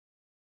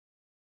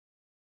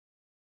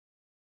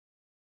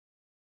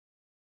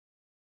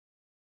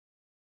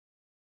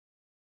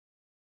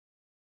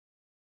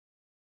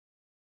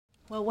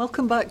Well,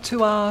 welcome back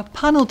to our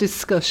panel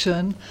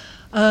discussion,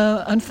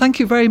 and thank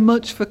you very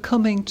much for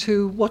coming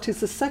to what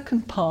is the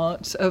second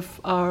part of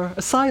our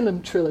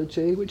asylum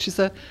trilogy, which is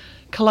a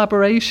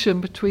collaboration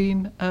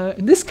between,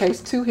 in this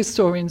case, two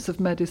historians of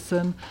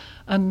medicine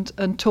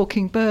and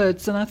Talking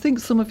Birds. And I think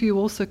some of you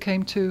also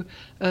came to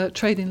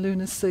Trade in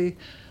Lunacy,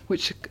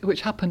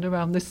 which happened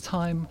around this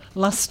time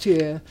last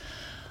year.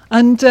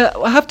 And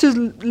I have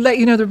to let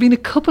you know there have been a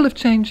couple of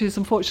changes,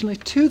 unfortunately,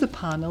 to the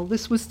panel.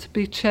 This was to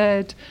be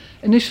chaired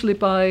initially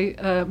by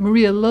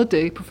Maria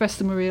Luddy,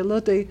 Professor Maria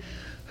Luddy,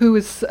 who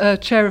is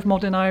Chair of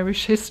Modern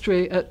Irish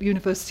History at the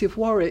University of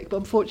Warwick, but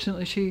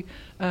unfortunately she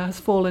has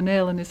fallen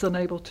ill and is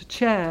unable to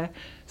chair,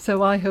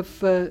 so I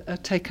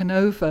have taken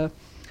over.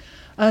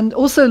 And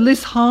also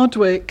Liz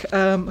Hardwick,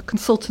 a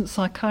consultant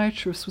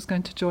psychiatrist, was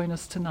going to join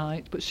us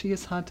tonight, but she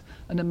has had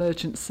an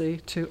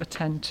emergency to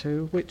attend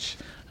to, which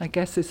I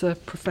guess is a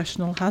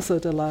professional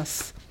hazard,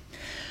 alas.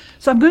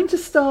 So I'm going to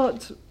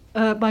start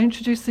by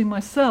introducing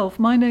myself.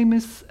 My name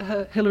is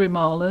Hilary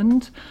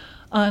Marland,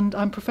 and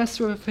I'm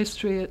Professor of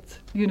History at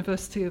the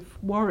University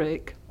of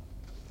Warwick.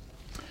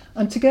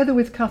 And together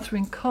with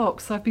Catherine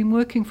Cox, I've been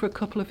working for a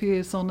couple of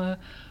years on a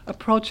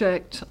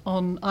project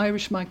on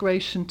Irish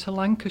migration to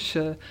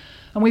Lancashire.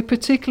 And we're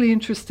particularly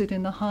interested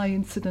in the high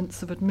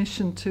incidence of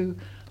admission to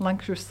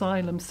Lancashire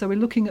asylums. So we're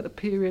looking at the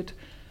period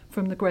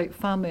from the Great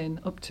Famine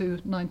up to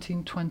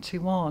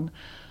 1921.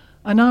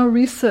 And our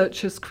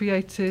research has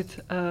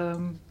created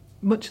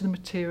much of the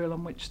material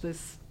on which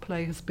this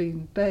play has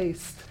been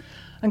based.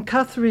 And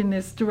Catherine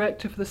is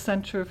Director for the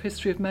Centre of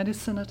History of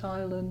Medicine at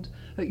Ireland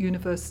at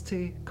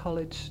University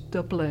College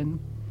Dublin.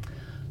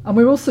 And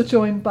we're also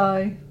joined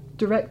by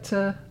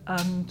Director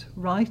and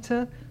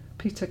Writer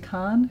Peter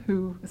Kahn,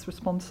 who is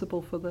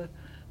responsible for the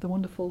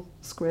wonderful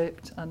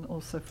script and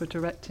also for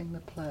directing the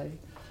play.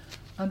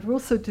 And we're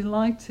also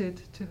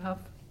delighted to have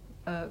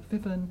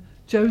Vivian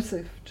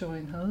Joseph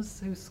join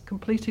us, who's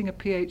completing a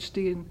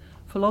PhD in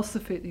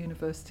philosophy at the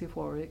University of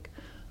Warwick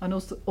and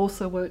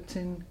also worked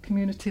in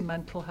community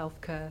mental health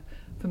care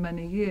for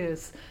many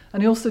years.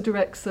 And he also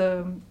directs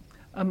a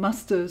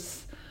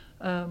master's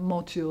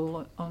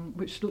module on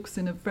which looks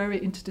in a very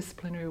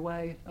interdisciplinary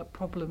way at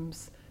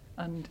problems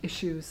and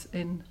issues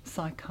in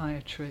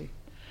psychiatry.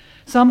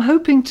 So I'm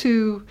hoping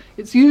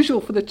it's usual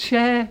for the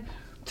chair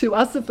to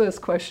ask the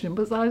first question,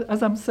 but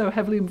as I'm so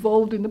heavily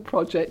involved in the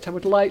project, I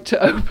would like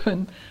to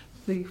open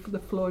the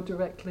floor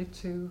directly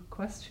to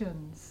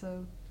questions.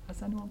 So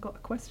has anyone got a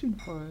question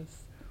for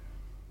us?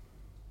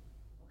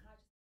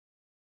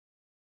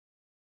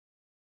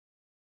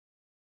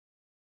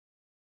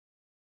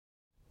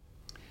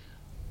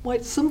 Well,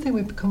 it's something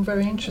we've become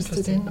very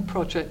interested in the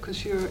project,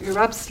 because you're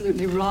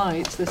absolutely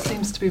right. There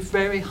seems to be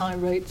very high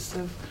rates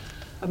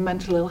of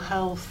mental ill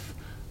health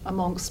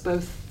amongst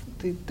both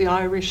the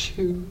Irish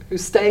who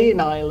stay in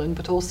Ireland,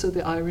 but also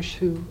the Irish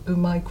who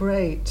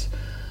migrate.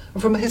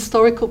 And from a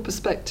historical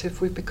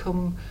perspective, we've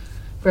become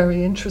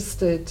very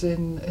interested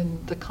in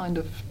the kind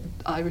of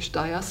Irish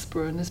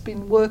diaspora, and there's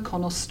been work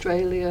on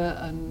Australia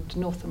and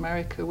North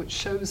America which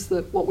shows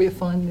that what we're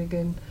finding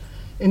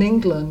in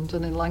England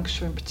and in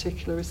Lancashire in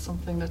particular is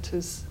something that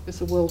is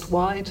a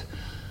worldwide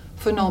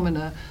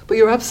phenomena. But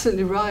you're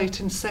absolutely right,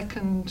 in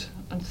second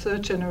and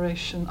third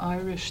generation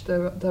Irish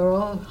there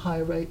are high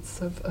rates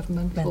of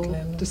mental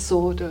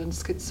disorder, and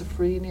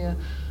schizophrenia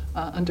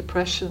and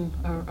depression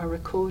are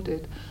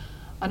recorded.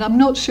 And I'm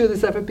not sure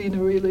there's ever been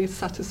a really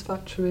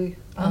satisfactory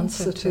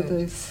answer to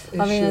this issue.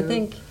 I mean, I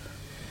think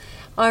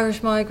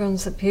Irish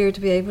migrants appear to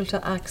be able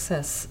to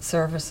access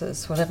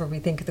services, whatever we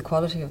think of the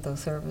quality of those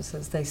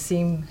services. They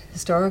seem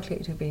historically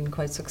to have been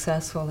quite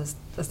successful, as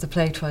the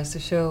play tries to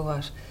show,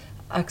 at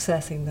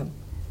accessing them.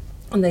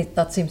 And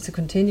that seems to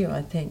continue,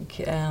 I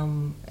think,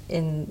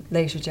 in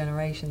later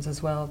generations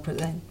as well,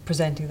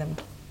 presenting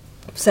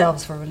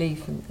themselves for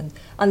relief.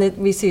 And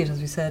we see it, as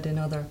we said, in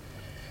other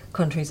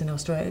countries, in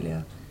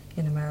Australia,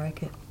 in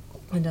America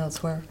and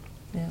elsewhere.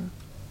 Yeah.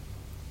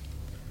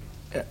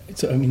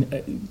 So I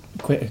mean,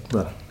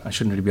 well, I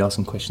shouldn't really be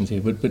asking questions here,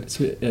 but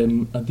so,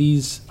 are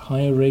these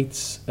higher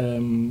rates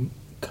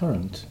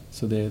current?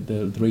 So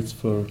the rates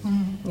for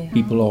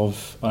people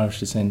of Irish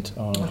descent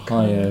are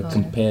higher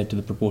compared to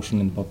the proportion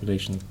in the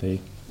population that they.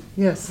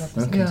 Yes.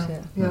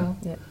 Okay. Yeah.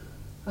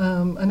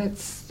 And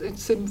it's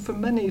for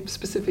many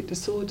specific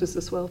disorders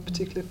as well,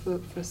 particularly for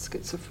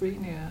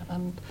schizophrenia.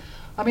 And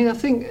I mean, I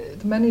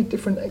think many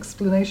different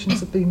explanations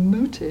have been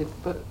mooted,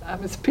 but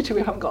it's a pity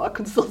we haven't got a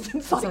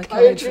consultant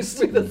psychiatrist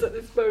with us at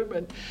this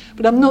moment.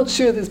 But I'm not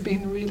sure there's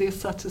been really a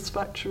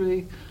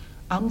satisfactory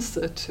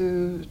answer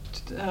to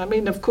I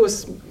mean, of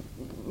course,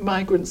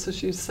 migrants,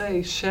 as you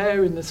say,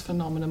 share in this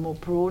phenomenon more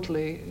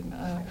broadly.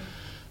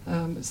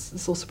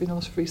 There's also been a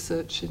lot of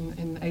research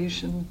in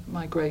Asian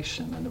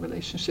migration and the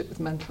relationship with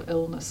mental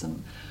illness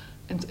and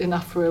in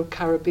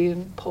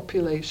Afro-Caribbean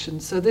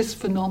populations. So this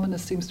phenomena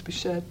seems to be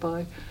shared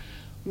by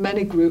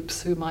many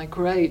groups who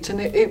migrate. And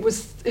it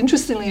was,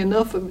 interestingly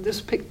enough,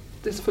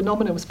 this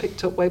phenomenon was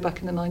picked up way back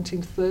in the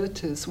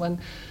 1930s when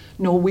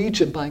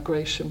Norwegian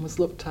migration was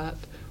looked at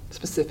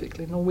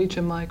specifically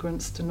Norwegian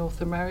migrants to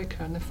North America,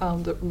 and they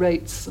found that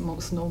rates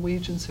amongst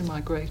Norwegians who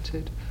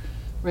migrated,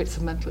 rates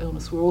of mental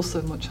illness were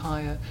also much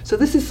higher. So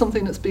this is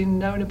something that's been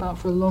known about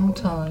for a long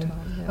time,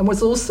 and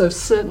was also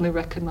certainly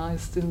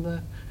recognised in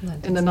the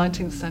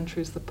 19th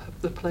century, as the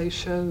play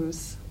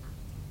shows.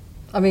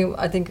 I mean,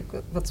 I think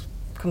what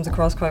comes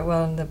across quite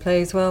well in the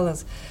play as well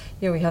is,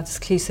 we have this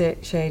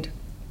cliched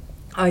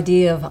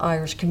idea of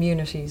Irish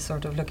communities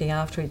sort of looking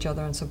after each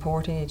other and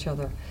supporting each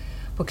other.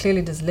 But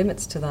clearly there's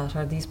limits to that,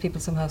 or these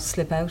people somehow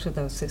slip out of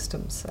those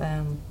systems,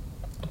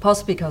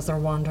 possibly because they're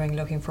wandering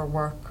looking for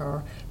work,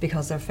 or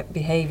because their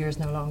behaviour is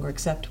no longer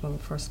acceptable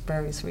for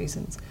various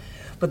reasons.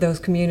 But those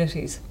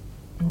communities,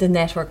 the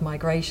network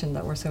migration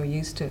that we're so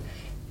used to,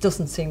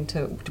 doesn't seem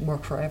to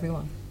work for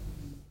everyone.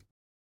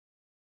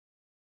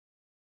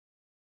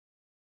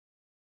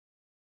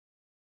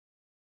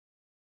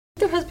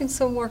 There has been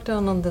some work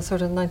done on the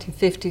sort of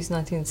 1950s,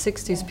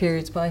 1960s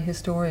periods by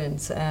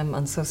historians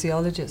and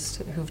sociologists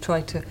who've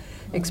tried to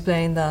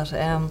explain that.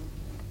 And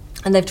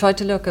they've tried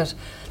to look at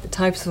the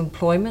types of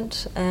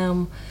employment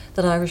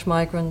that Irish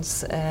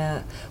migrants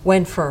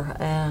went for.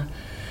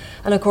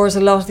 And of course,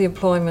 a lot of the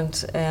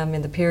employment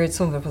in the period,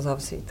 some of it was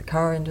obviously the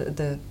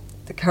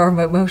car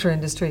motor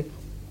industry,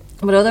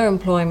 but other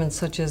employments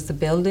such as the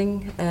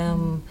building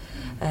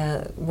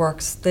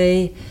works,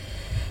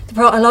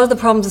 a lot of the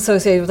problems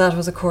associated with that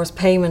was, of course,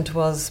 payment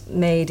was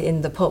made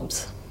in the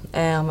pubs,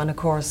 and of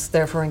course,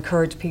 therefore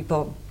encouraged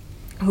people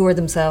who were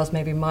themselves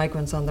maybe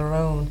migrants on their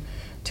own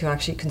to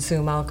actually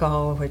consume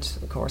alcohol, which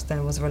of course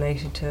then was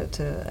related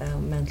to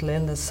mental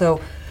illness. So,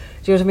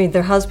 do you know what I mean?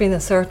 There has been a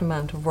certain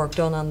amount of work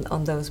done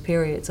on those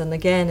periods, and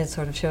again, it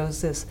sort of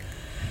shows this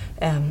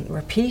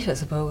repeat, I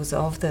suppose,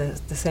 of the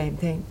same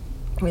thing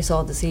we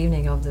saw this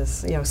evening, of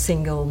this,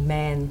 single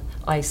men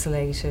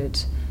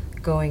isolated,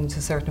 going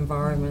to certain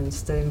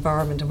environments, the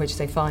environment in which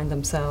they find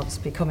themselves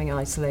becoming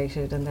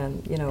isolated, and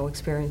then,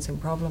 experiencing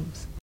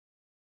problems.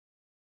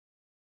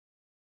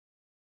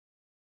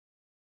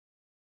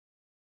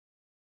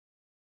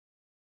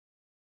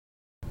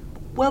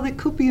 Well, it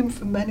could be in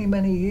for many,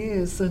 many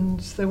years, and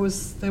there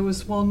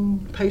was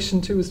one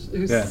patient whose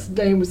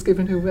name was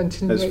given, who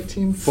went in the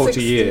 1860s.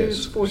 40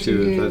 years. 40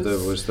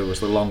 years. There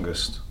was the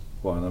longest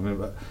one. I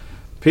mean,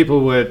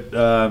 people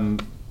were.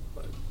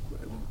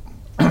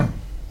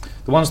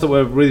 The ones that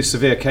were really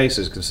severe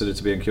cases, considered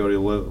to be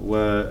incurable,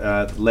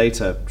 were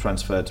later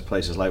transferred to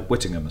places like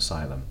Whittingham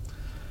Asylum,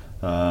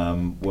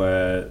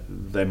 where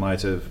they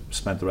might have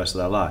spent the rest of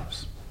their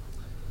lives.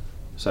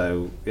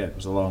 So it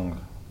was a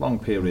long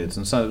period,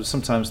 and so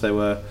sometimes they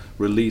were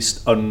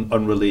released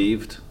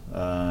unrelieved.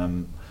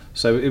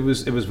 So it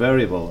was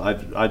variable.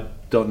 I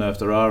don't know if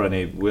there are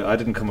any. I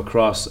didn't come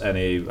across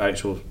any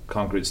actual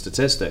concrete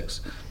statistics,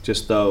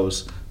 just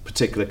those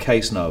particular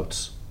case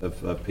notes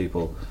of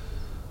people.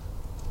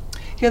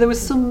 Yeah, there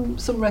was some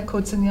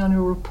records in the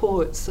annual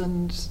reports,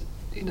 and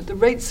the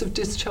rates of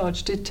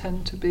discharge did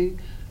tend to be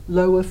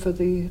lower for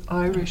the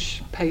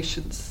Irish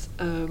patients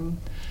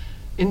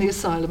in the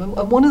asylum.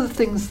 And one of the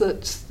things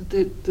that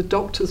the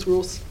doctors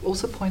were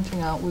also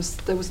pointing out was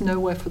there was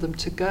nowhere for them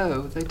to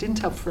go. They didn't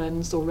have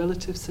friends or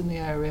relatives in the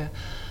area,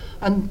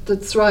 and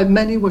that's right.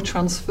 Many were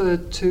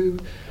transferred to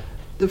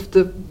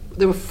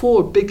there were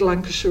 4 big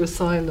Lancashire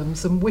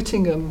asylums, and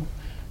Whittingham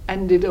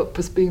ended up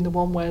as being the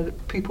one where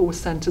people were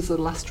sent as a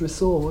last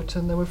resort,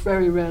 and they were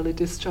very rarely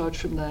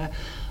discharged from there.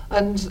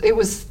 And it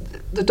was,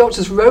 the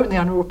doctors wrote in the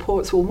annual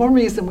reports, well, one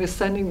reason we're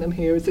sending them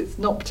here is it's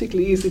not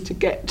particularly easy to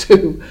get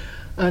to,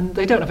 and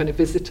they don't have any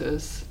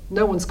visitors.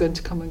 No one's going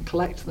to come and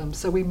collect them,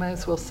 so we may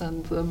as well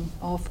send them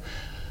off.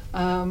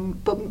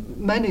 But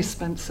many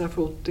spent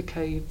several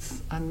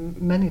decades, and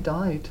many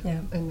died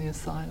in the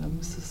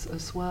asylums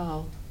as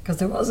well. Because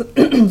there was,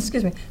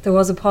 there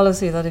was a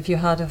policy that if you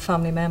had a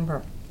family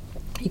member,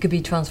 you could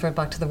be transferred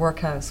back to the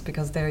workhouse,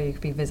 because there you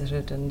could be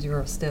visited and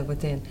you're still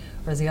within,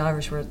 whereas the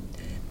Irish were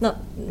not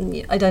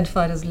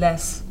identified as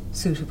less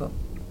suitable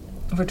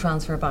for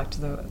transfer back to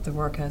the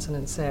workhouse, and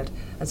instead,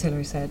 as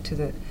Hilary said, to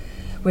the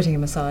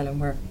Whittingham Asylum,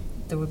 where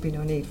there would be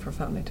no need for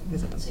family to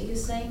visit them. So you're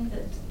saying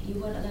that you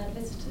weren't allowed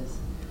visitors?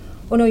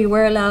 Oh no, you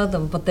were allowed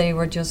them, but they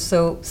were just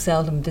so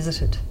seldom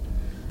visited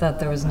that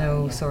there was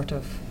no sort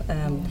of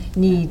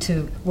need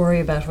to worry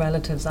about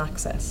relatives'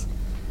 access.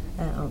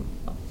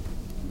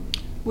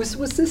 Was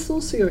this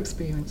also your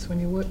experience when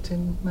you worked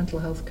in mental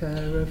health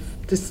care,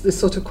 of this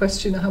sort of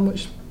question, how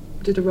much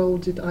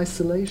did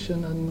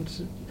isolation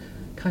and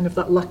kind of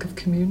that lack of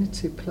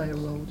community play a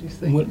role, do you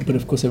think? Well, but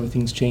of course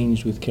everything's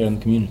changed with care in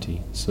the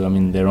community. So I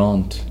mean, there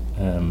aren't,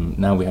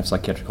 now we have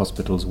psychiatric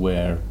hospitals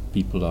where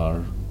people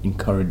are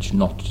encouraged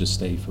not to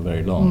stay for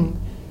very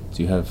long.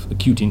 So you have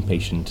acute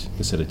inpatient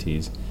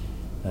facilities,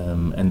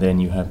 and then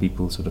you have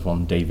people sort of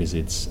on day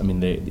visits. I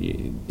mean,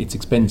 it's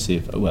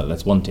expensive. Well,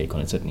 that's one take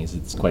on it, certainly, is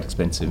it's quite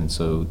expensive, and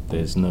so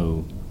there's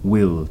no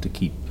will to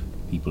keep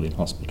people in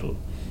hospital.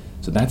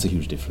 So that's a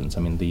huge difference.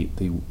 I mean,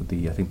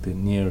 I think the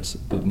nearest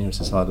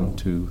asylum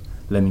to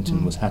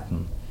Leamington was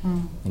Hatton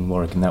in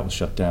Warwick, and that was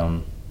shut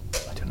down,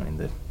 I don't know, in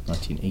the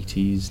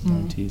 1980s,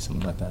 90s,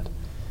 something like that.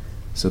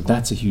 So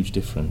that's a huge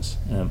difference.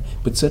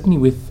 But certainly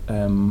with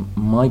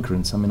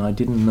migrants, I mean, I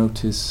didn't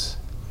notice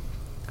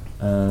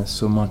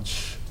so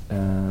much.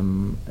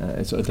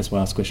 So that's why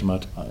I asked a question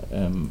about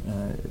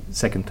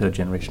second, third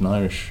generation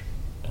Irish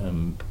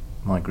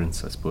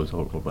migrants, I suppose,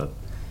 or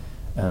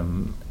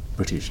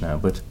British now.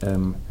 But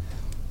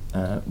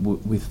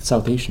with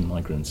South Asian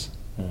migrants,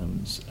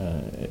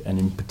 and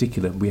in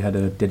particular, we had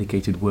a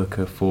dedicated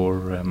worker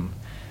for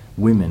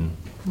women.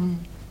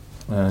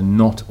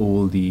 Not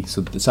all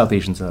so the South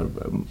Asians are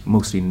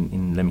mostly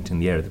in Leamington,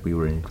 the area that we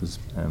were in. It was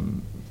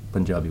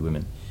Punjabi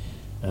women,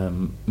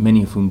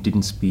 many of whom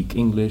didn't speak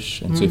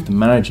English, and so if the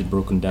marriage had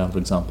broken down, for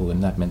example,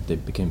 then that meant they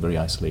became very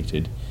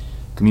isolated.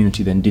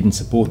 Community then didn't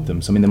support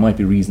them. So I mean, there might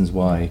be reasons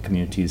why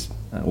communities,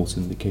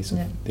 also in the case of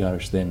the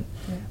Irish then,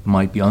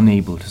 might be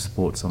unable to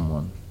support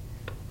someone,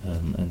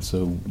 and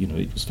so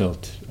it was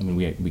felt. I mean,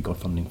 we got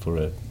funding for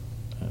a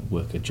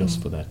worker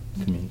just for that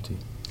community.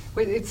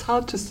 Well, it's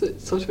hard to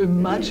sort of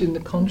imagine the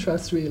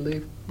contrast,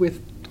 really,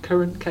 with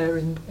current care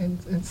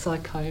in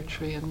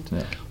psychiatry and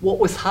what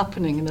was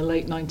happening in the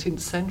late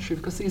 19th century,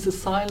 because these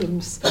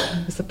asylums,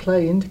 as the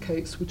play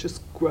indicates, were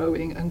just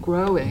growing and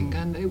growing,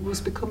 and it was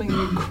becoming an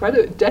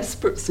incredibly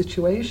desperate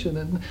situation,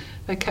 and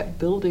they kept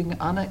building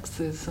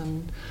annexes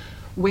and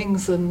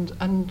wings, and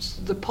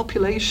the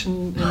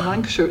population in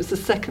Lancashire is the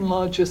second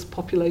largest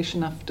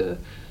population after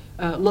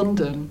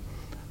London.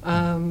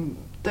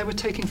 They were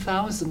taking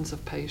thousands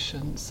of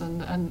patients,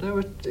 and they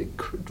were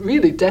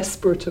really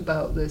desperate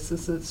about this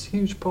as a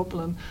huge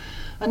problem.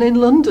 And in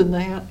London,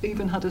 they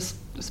even had a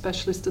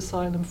specialist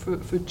asylum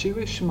for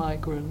Jewish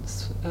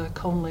migrants,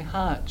 Conley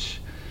Hatch,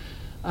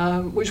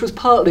 which was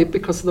partly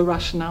because of the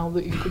rationale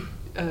that you could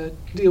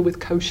deal with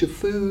kosher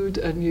food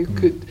and you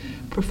could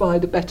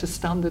provide a better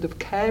standard of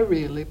care,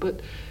 really.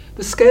 But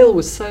the scale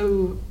was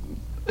so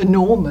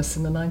enormous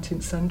in the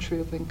 19th century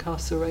of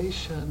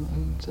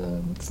incarceration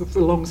and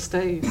for long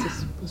stays,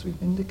 as we've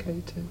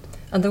indicated.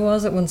 And there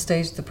was at one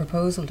stage the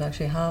proposal to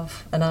actually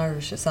have an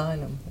Irish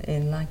asylum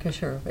in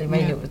Lancashire. I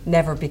mean, it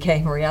never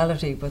became a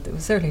reality, but it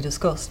was certainly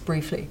discussed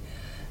briefly,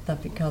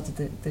 that because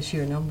of the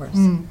sheer numbers,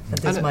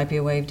 that this might be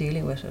a way of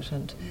dealing with it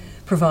and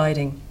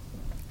providing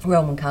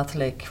Roman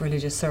Catholic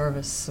religious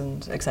service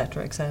and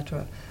etc.,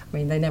 etc. I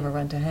mean, they never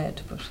went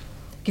ahead, but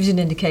it gives you an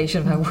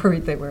indication of how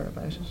worried they were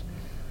about it.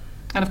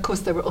 And of course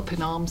they were up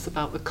in arms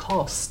about the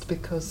cost,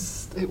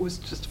 because it was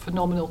just a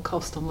phenomenal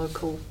cost on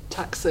local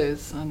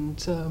taxes, and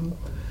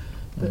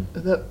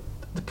the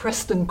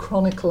Preston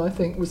Chronicle, I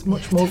think, was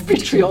much more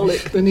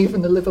vitriolic than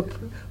even the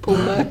Liverpool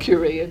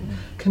Mercury in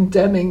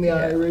condemning the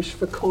Irish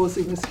for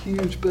causing this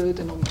huge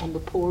burden on the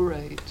poor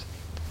rate.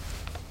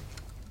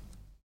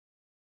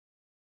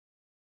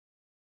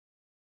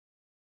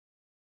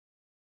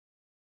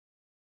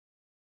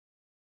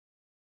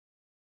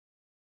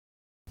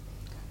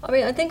 I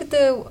mean, I think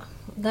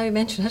now you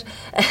mention it,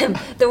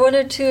 there were one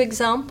or two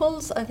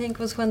examples, I think,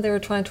 was when they were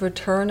trying to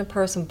return a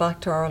person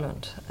back to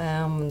Ireland.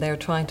 They were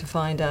trying to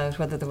find out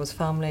whether there was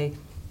family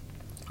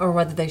or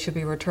whether they should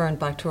be returned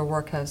back to a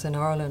workhouse in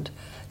Ireland.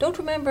 Don't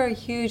remember a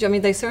huge, I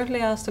mean, they certainly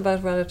asked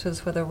about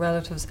relatives, whether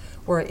relatives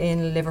were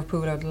in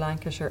Liverpool or the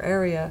Lancashire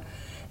area,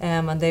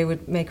 and they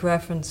would make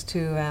reference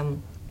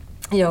to,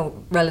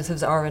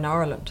 relatives are in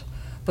Ireland.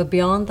 But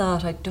beyond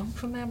that, I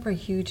don't remember a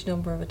huge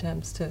number of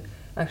attempts to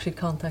actually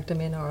contact them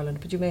in Ireland,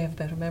 but you may have a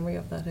better memory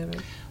of that, Hilary.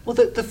 Well,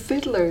 the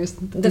fiddler is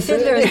the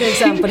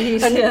example.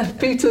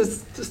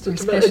 Peter's just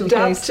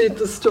adapted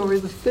the story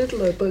of the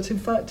fiddler, but in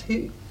fact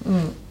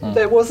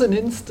there was an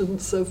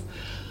instance of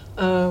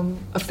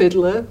a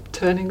fiddler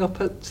turning up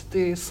at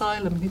the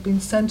asylum. He'd been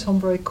sent on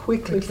very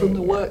quickly from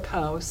the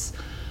workhouse,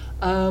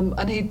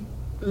 and he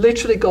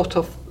literally got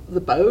off the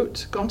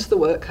boat, gone to the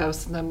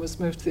workhouse, and then was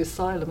moved to the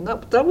asylum. And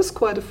that was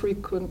quite a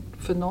frequent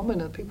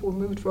phenomenon. People were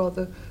moved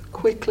rather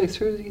quickly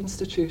through the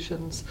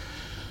institutions.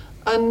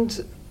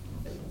 And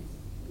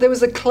there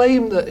was a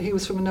claim that he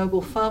was from a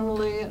noble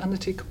family and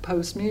that he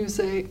composed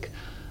music,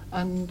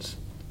 and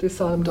the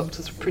asylum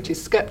doctors were pretty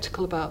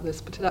sceptical about this,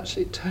 but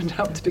it turned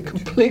out to be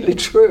completely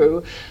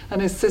true,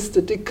 and his sister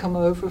did come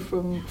over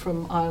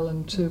from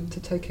Ireland to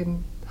take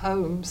him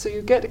home. So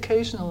you get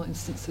occasional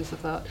instances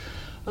of that.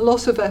 A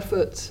lot of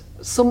effort,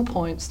 some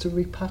points, to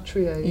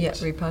repatriate. Yeah,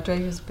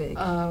 repatriate is big.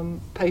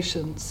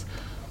 Patients.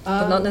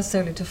 But not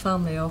necessarily to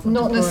family, often.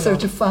 Not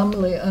necessarily to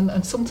family,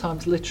 and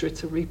sometimes literally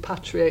to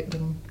repatriate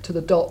them to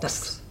the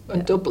docks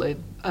in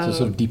Dublin. So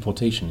sort of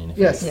deportation, in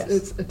effect. Yes,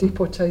 it's a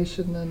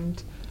deportation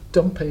and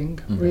dumping,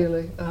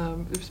 really.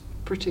 It was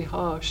pretty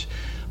harsh.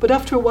 But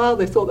after a while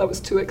they thought that was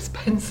too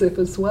expensive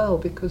as well,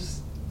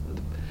 because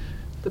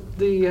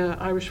the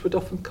Irish would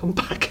often come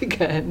back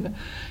again.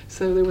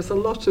 So there was a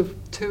lot of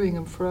toing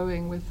and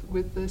froing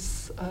with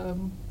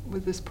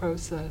this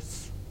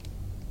process.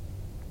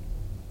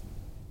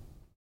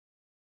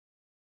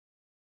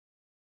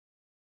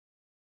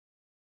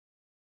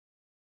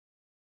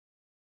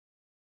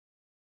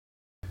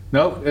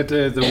 No,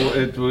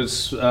 it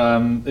was.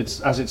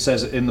 It's as it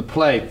says in the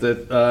play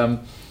that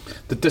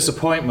the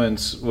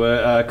disappointment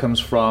comes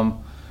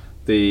from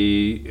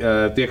the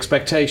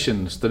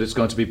expectations that it's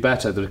going to be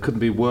better, that it couldn't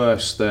be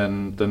worse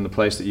than the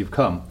place that you've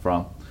come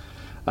from,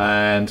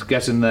 and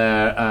getting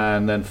there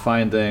and then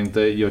finding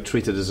that you're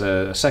treated as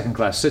a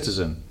second-class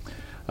citizen,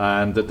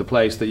 and that the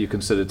place that you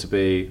consider to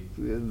be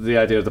the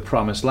idea of the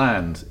promised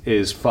land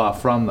is far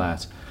from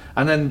that.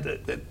 And then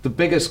the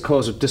biggest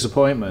cause of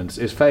disappointment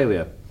is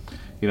failure.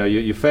 You know,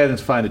 you're failing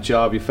to find a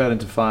job, you're failing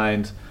to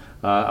find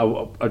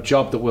a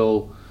job that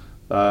will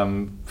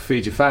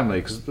feed your family,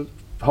 because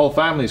whole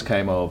families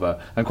came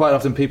over, and quite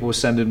often people were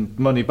sending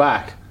money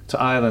back to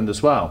Ireland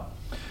as well.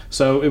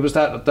 So it was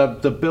that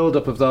the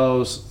build-up of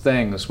those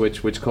things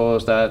which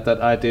caused that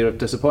idea of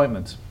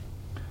disappointment.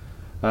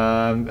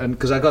 And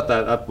because I got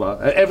that, well,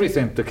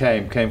 everything that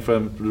came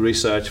from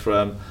research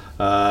from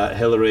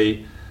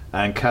Hilary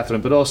and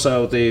Catherine, but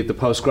also the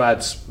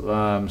postgrad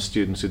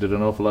students who did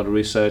an awful lot of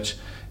research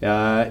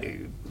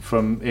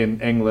from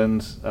in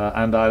England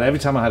and Ireland. Every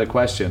time I had a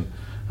question,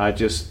 I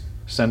just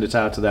send it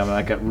out to them, and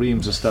I get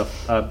reams of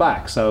stuff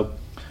back. So,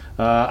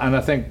 and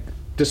I think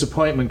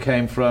disappointment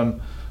came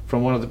from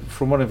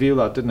one of you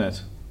lot, didn't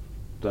it?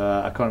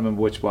 I can't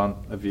remember which one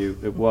of you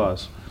it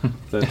was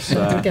that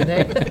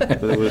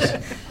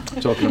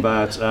was talking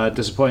about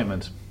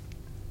disappointment.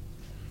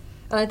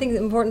 And I think the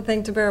important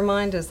thing to bear in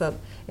mind is that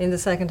in the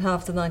second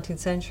half of the 19th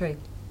century,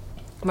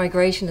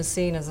 migration is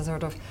seen as a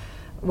sort of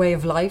way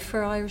of life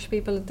for Irish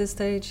people at this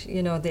stage.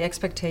 You know, the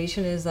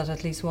expectation is that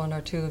at least one or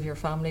two of your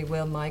family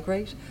will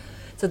migrate.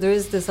 So there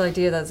is this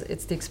idea that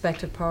it's the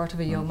expected part of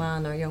a young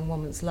man or young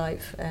woman's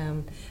life.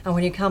 And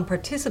when you can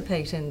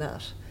participate in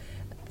that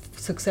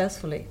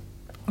successfully,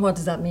 what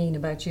does that mean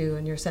about you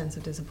and your sense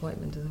of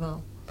disappointment as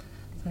well?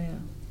 So, yeah.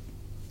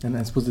 And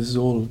I suppose this is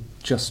all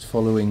just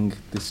following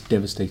this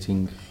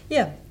devastating...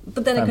 Yeah,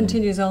 but then it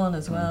continues on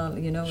as well,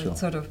 you know. Sure. It's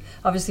sort of,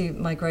 obviously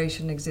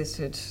migration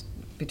existed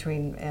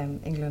between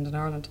England and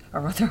Ireland,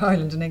 or rather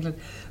Ireland and England,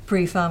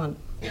 pre-famine.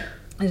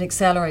 It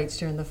accelerates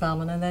during the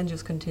famine and then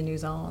just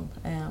continues on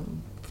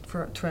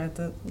throughout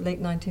the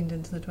late 19th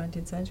into the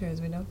 20th century, as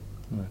we know.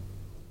 Right.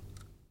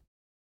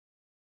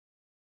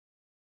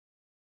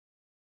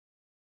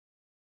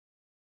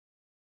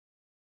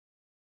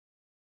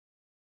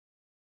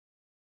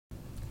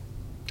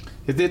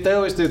 They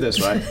always do this,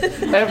 right?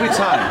 Every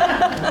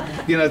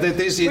time. You know,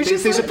 these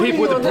are people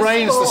with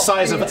brains the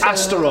size of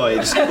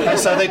asteroids, and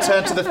so they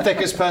turn to the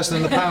thickest person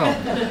in the panel.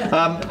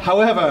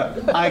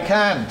 However, I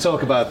can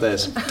talk about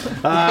this.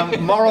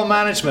 Moral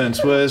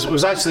management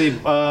was actually,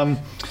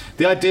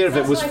 the idea of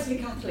it was... That's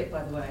nicely Catholic,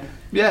 by the way.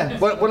 Yeah,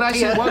 well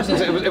actually it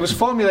wasn't. It was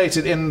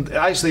formulated in the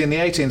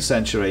 18th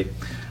century,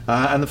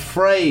 and the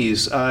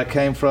phrase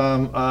came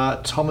from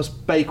Thomas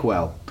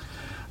Bakewell.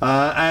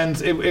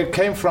 And it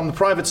came from the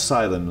private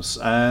asylums,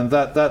 and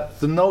that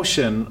the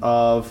notion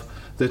of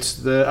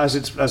that as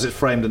it's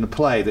framed in the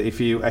play, that if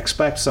you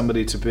expect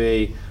somebody to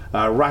be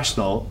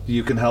rational,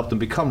 you can help them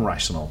become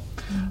rational,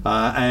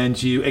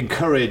 and you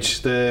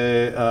encourage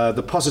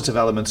the positive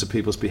elements of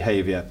people's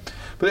behaviour,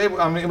 but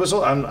it was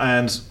all,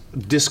 and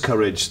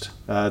discouraged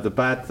the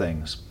bad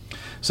things.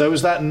 So it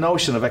was that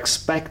notion of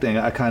expecting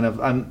a kind of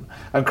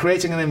and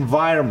creating an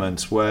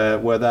environment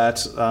where that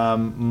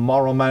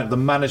the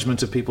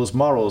management of people's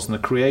morals and the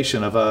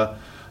creation of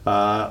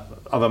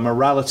a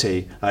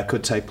morality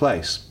could take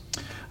place,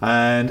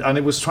 and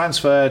it was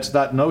transferred.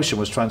 That notion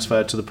was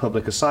transferred to the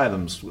public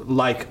asylums,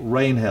 like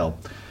Rainhill,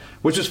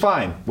 which was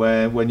fine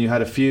when you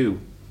had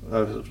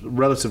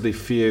relatively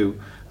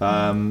few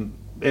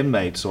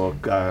inmates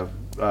or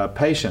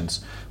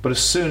patients. But as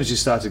soon as you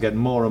started to get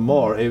more and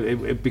more,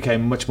 it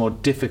became much more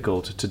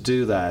difficult to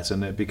do that,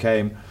 and it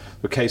became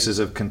the cases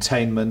of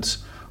containment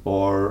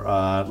or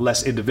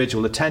less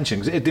individual attention,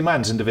 because it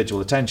demands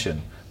individual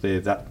attention,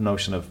 that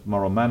notion of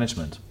moral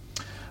management.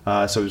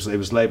 So it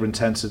was labour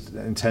intensive,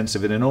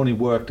 and it only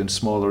worked in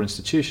smaller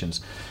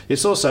institutions.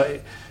 It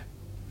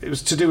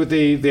was to do with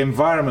the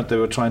environment they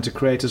were trying to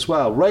create as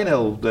well.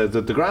 Rainhill,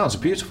 the grounds are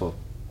beautiful.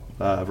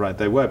 Right,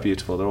 they were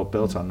beautiful. They're all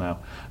built on now,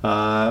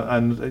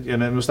 and you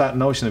know, it was that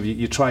notion of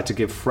you try to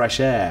give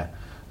fresh air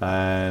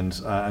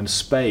and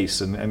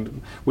space,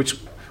 and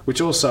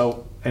which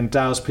also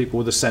endows people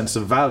with a sense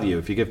of value.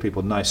 If you give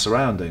people nice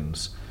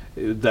surroundings,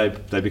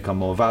 they become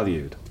more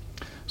valued.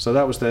 So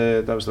that was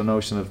the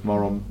notion of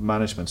moral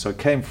management. So it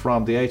came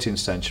from the 18th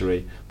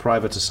century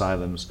private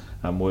asylums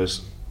and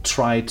was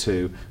tried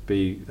to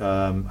be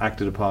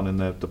acted upon in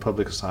the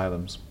public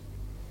asylums.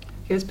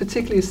 It's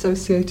particularly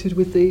associated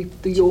with the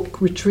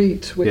York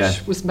Retreat,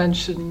 which was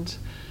mentioned,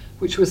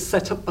 which was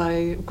set up by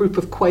a group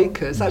of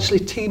Quakers, actually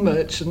tea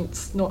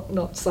merchants,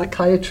 not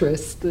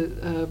psychiatrists.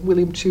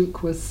 William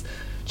Tuke was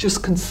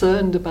just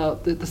concerned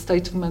about the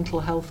state of mental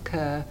health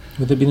care.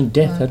 Well, there'd been a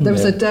death, hadn't there?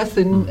 There was a death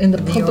in the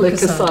public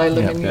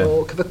asylum in Yeah.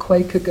 York of a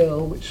Quaker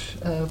girl, which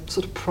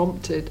sort of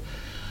prompted.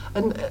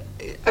 And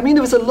I mean,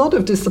 there was a lot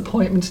of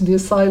disappointment in the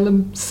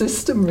asylum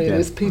system, really,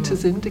 as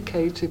Peter's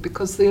indicated,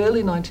 because the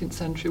early 19th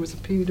century was a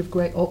period of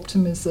great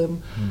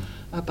optimism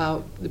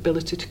about the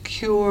ability to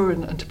cure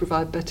and to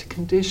provide better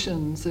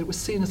conditions. It was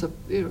seen as a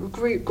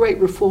great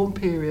reform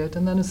period,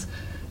 and then, as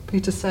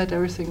Peter said,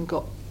 everything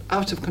got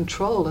out of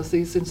control as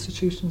these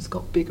institutions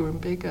got bigger and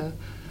bigger,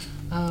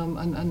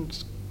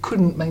 and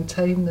couldn't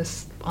maintain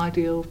this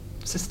ideal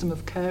system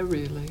of care,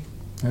 really.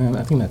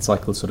 I think that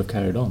cycle sort of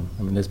carried on.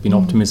 I mean, there's been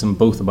optimism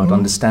both about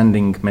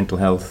understanding mental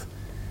health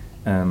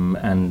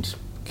and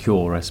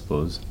cure, I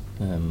suppose,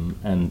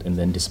 and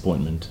then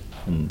disappointment.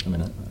 And I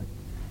mean,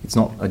 it's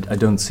not. I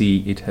don't see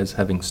it as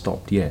having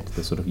stopped yet.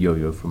 The sort of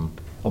yo-yo from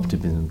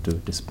optimism to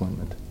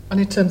disappointment. And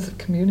in terms of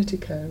community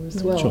care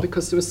as well, Sure.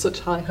 because there were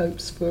such high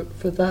hopes for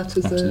that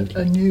as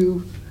Absolutely. a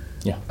new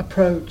Yeah.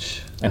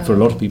 approach. And for a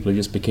lot of people, it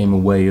just became a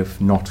way of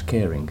not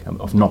caring,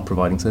 of not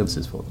providing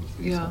services for them.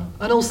 Yeah,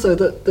 and also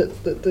that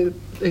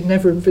they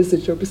never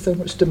envisaged there would be so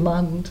much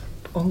demand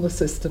on the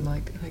system,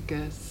 I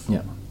guess.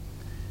 Yeah.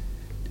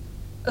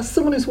 As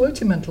someone who's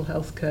worked in mental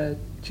health care,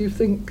 do you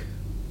think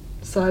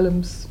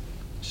asylums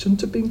shouldn't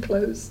have been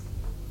closed?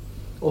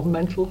 Or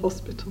mental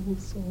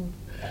hospitals, or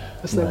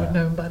as they were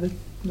known by the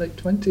late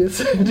 20th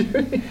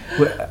century?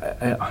 Well,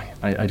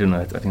 I don't know.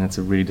 I think that's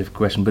a really difficult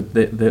question. But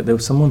there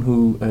was someone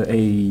who,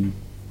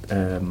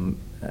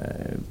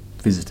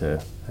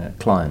 visitor,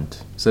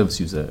 client,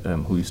 service user,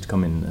 who used to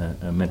come in,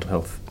 a mental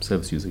health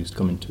service user, used to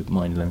come into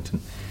mine in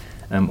Leamington,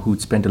 who'd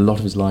spent a lot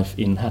of his life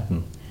in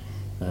Hatton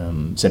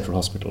Central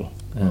Hospital,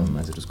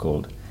 as it was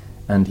called.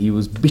 And he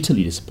was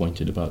bitterly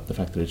disappointed about the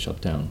fact that it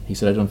shut down. He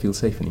said, "I don't feel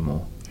safe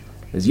anymore.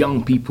 There's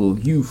young people,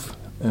 youth,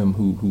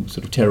 who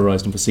sort of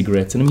terrorised him for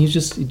cigarettes." And I mean, it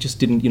just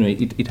didn't,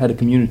 it had a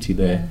community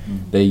there.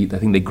 I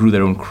think they grew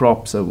their own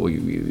crops, or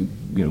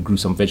grew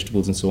some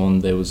vegetables and so on.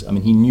 There was, I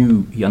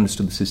mean, he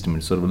understood the system. It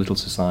was sort of a little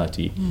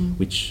society,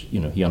 which,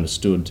 he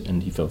understood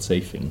and he felt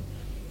safe in.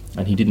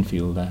 And he didn't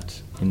feel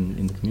that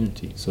in the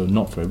community. So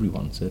not for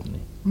everyone, certainly.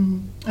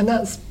 And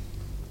that's,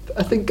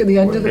 I think, at the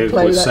end of the It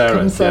play was that Sarah,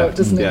 comes yeah. out,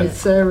 doesn't it, Yeah. with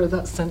Sarah,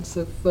 that sense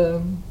of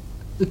the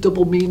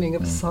double meaning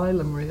of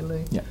asylum,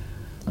 really. Yeah.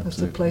 As the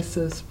Absolutely.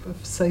 places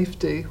of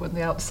safety when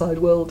the outside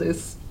world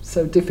is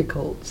so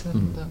difficult.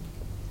 And,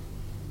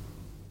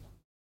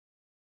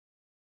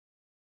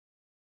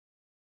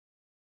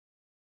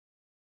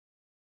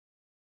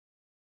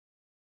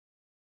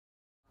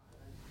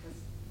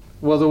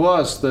 Well, there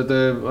was,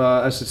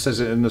 as it says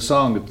in the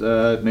song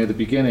near the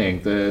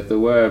beginning, there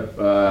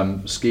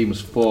were schemes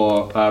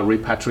for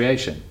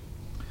repatriation.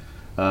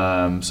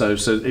 So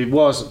it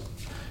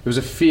was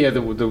a fear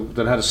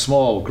that had a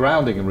small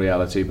grounding in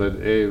reality, but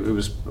it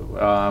was,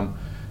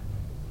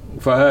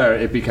 for her,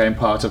 it became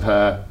part of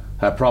her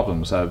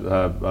problems,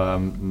 her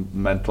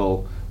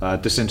mental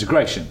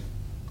disintegration,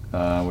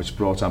 which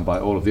brought on by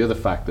all of the other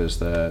factors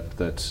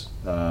that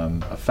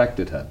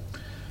affected her.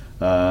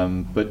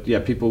 But yeah,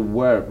 people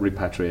were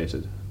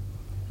repatriated.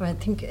 I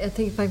think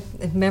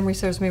if memory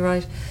serves me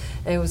right,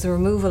 it was the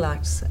Removal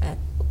Act,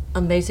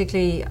 and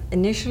basically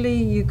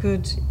initially you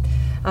could,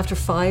 after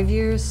 5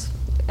 years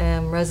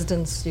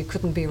residence, you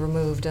couldn't be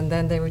removed, and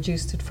then they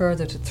reduced it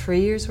further to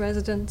 3 years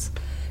residence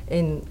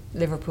in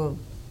Liverpool,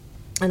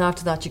 and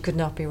after that you could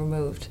not be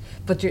removed.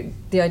 But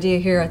the idea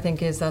here, I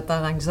think, is that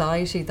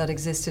anxiety that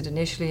existed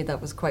initially, that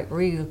was quite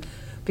real,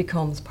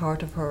 becomes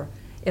part of her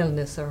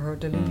illness or her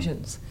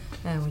delusions,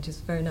 which is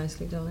very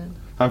nicely done in.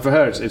 And for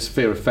her, it's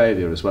fear of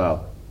failure as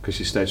well, because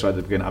she states right at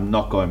the beginning, "I'm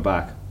not going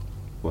back,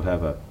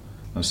 whatever."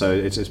 And so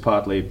it's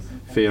partly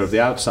fear of the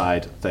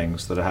outside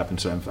things that are happening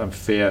to her,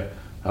 and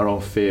her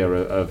own fear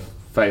of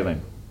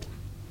failing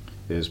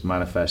is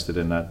manifested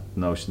in that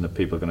notion that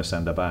people are going to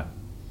send her back.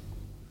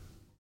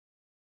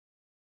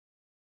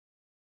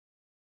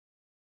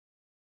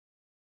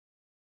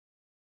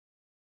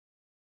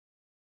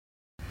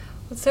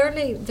 Well,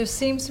 certainly there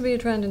seems to be a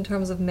trend in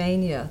terms of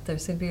mania. There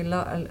seems to be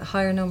a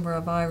higher number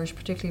of Irish,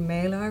 particularly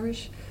male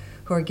Irish,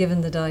 who are given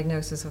the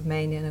diagnosis of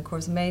mania. And of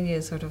course, mania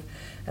is sort of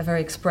a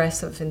very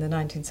expressive in the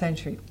 19th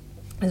century.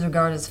 Is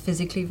regarded as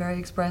physically very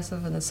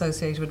expressive and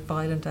associated with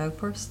violent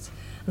outbursts.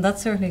 And that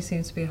certainly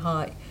seems to be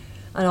high.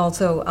 And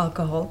also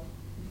alcohol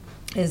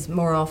is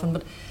more often.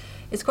 But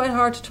it's quite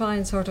hard to try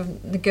and sort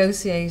of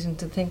negotiate and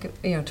to think,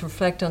 to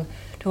reflect on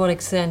to what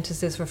extent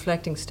is this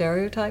reflecting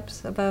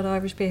stereotypes about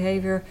Irish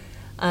behaviour,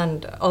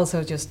 and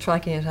also just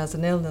tracking it as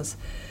an illness.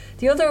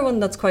 The other one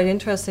that's quite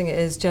interesting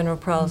is general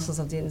paralysis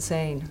of the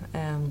insane,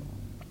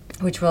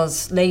 which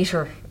was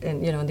later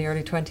in the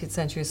early 20th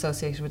century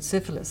associated with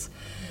syphilis,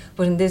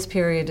 but in this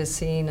period is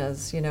seen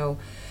as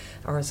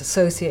or is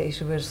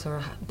associated with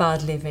sort of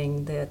bad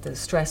living, the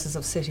stresses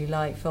of city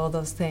life, all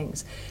those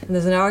things. And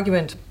there's an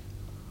argument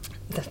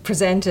that's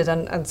presented,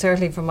 and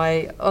certainly from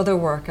my other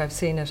work I've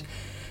seen it.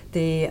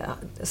 The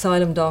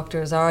asylum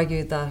doctors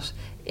argued that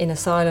in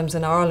asylums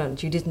in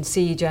Ireland you didn't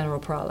see general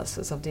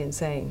paralysis of the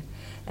insane,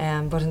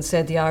 but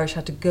instead the Irish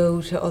had to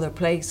go to other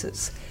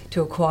places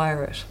to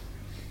acquire it.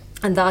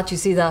 And that you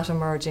see that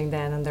emerging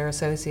then, and they're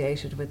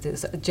associated with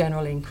this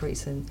general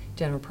increase in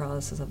general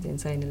paralysis of the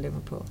insane in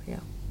Liverpool. Yeah.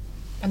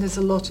 And there's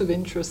a lot of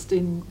interest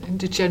in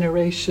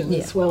degeneration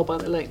as well by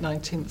the late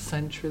 19th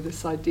century,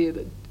 this idea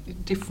that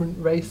different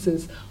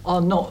races are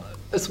not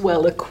as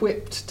well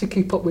equipped to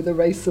keep up with the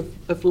race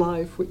of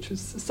life, which was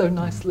so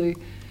nicely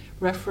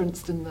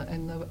referenced in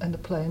the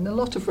play, and a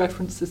lot of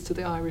references to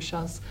the Irish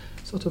as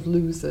sort of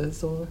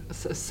losers, or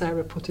as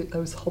Sarah put it,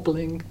 those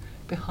hobbling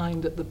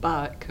behind at the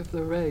back of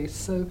the race.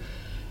 So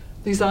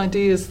these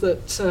ideas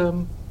of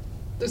sort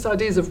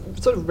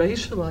of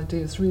racial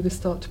ideas really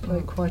start to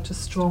play quite a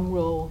strong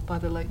role by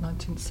the late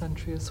 19th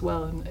century as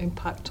well, and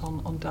impact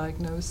on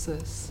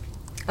diagnosis.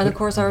 And of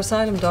course, our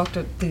asylum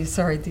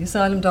the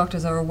asylum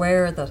doctors are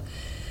aware that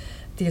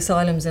the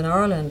asylums in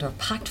Ireland are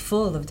packed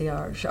full of the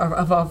Irish,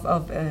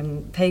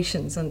 of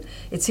patients, and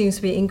it seems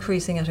to be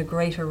increasing at a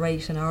greater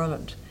rate in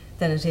Ireland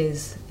than it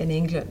is in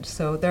England.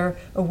 So they're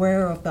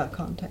aware of that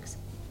context.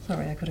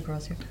 Sorry, I cut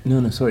across you.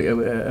 No, sorry.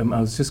 I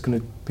was just going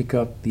to pick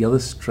up the other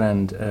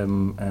strand.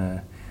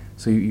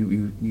 So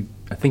you,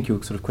 I think you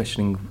were sort of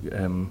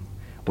questioning,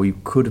 or you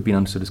could have been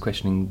understood as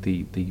questioning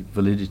the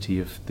validity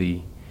of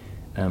the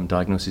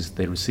diagnosis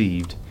they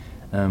received.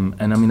 And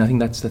I mean, I think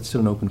that's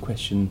still an open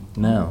question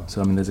now.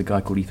 So I mean, there's a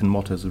guy called Ethan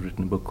Motters who's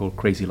written a book called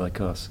Crazy Like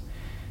Us,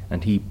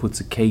 and he puts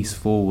a case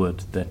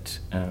forward that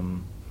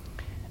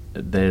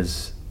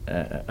there's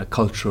a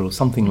cultural,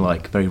 something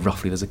like, very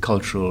roughly, there's a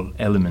cultural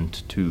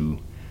element to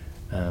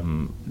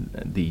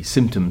the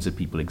symptoms that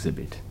people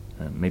exhibit.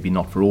 Maybe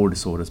not for all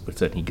disorders, but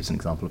certainly he gives an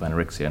example of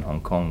anorexia in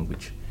Hong Kong,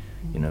 which,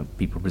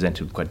 people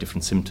presented with quite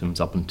different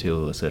symptoms up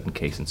until a certain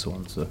case and so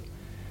on. So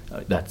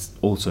that's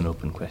also an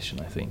open question,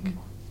 I think.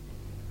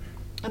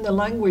 And the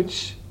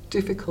language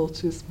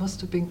difficulties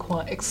must have been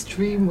quite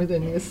extreme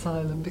within the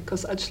asylum,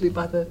 because actually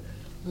by the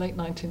late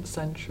 19th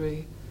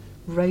century,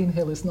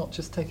 Rainhill is not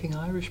just taking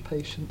Irish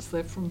patients,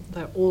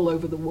 they're all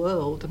over the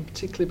world, and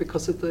particularly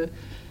because of the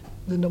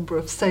number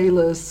of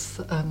sailors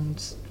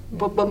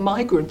but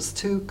migrants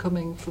too,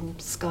 coming from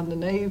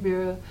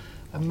Scandinavia,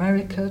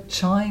 America,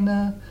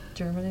 China,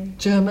 Germany.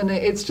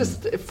 It's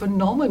just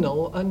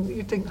phenomenal, and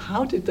you think,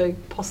 how did they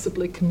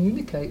possibly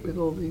communicate with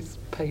all these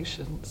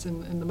patients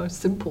in the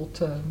most simple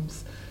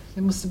terms?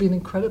 It must have been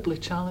incredibly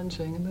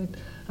challenging, and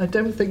I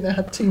don't think they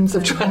had teams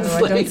of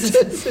translators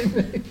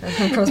I've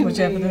come across much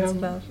evidence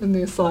about in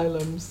the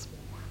asylums.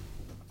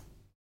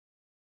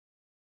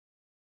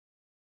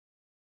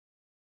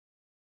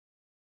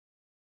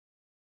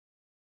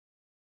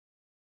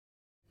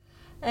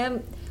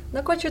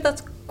 Not quite sure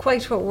that's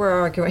quite what we're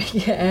arguing.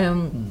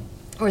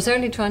 We're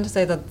certainly trying to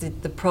say that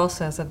the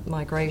process of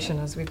migration,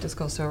 as we've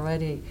discussed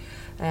already,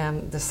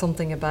 there's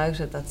something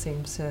about it that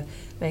seems to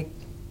make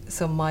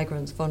some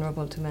migrants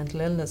vulnerable to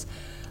mental illness.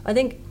 I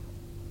think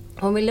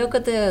when we look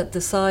at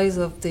the size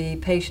of the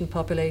patient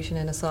population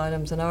in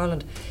asylums in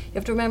Ireland, you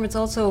have to remember it's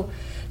also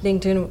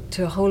linked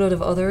to a whole lot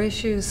of other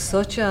issues,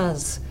 such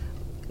as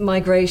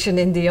migration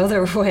in the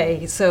other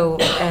way. So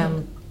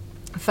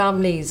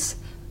families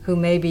who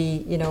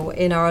maybe,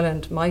 in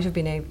Ireland might have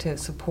been able to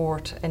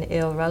support an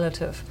ill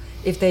relative,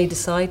 if they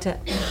decide to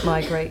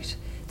migrate,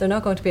 they're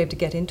not going to be able to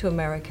get into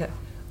America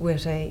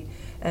with a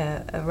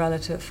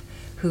relative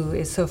who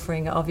is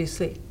suffering,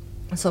 obviously,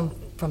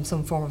 from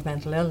some form of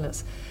mental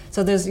illness.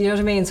 So there's, you know what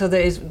I mean? So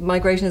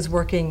migration is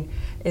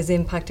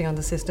impacting on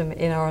the system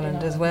in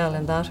Ireland as well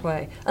in that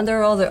way. And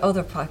there are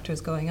other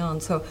factors going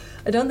on. So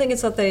I don't think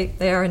it's that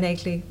they are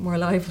innately more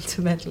liable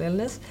to mental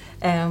illness.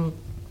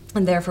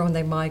 And therefore, when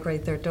they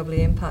migrate, they're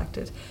doubly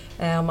impacted.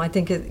 I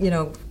think,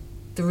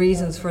 the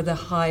reasons for the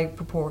high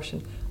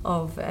proportion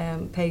of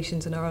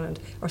patients in Ireland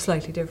are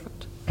slightly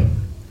different.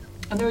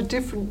 And there are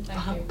different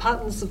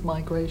patterns of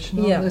migration,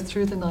 aren't there,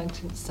 through the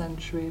 19th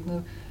century. In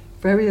the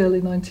very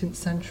early 19th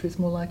century, it's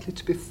more likely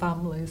to be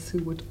families who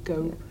would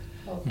go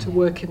to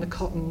work in the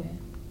cotton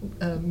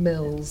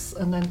mills.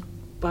 And then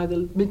by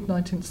the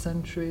mid-19th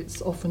century,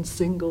 it's often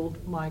single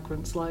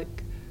migrants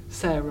like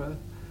Sarah,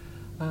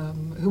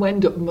 who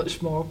end up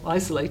much more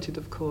isolated,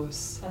 of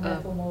course. And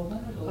therefore more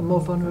vulnerable. And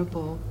more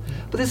vulnerable.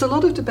 But there's a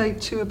lot of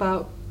debate too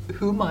about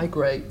who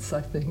migrates,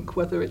 I think,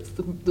 whether it's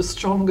the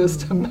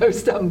strongest and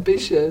most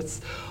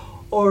ambitious,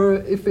 or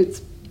if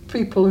it's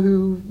people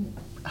who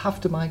have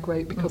to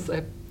migrate because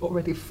they're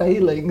already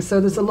failing. So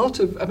there's a lot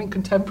of,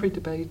 contemporary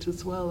debate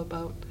as well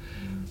about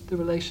the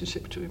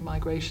relationship between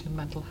migration and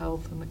mental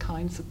health and the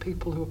kinds of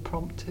people who are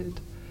prompted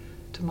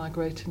to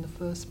migrate in the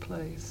first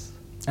place.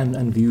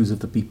 And views of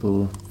the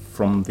people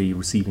from the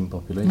receiving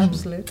population.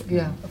 Absolutely.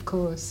 Yeah, of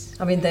course.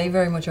 They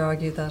very much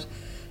argue that,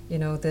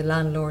 the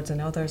landlords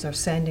and others are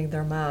sending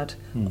their mad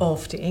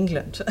off to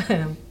England.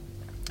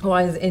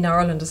 While in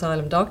Ireland,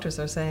 asylum doctors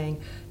are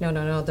saying,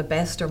 no, the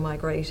best are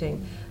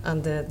migrating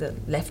and the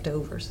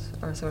leftovers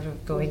are sort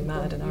of going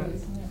mad in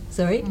Ireland.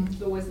 Sorry?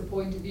 It's always the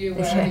point of view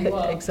wherever you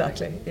are.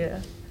 Exactly,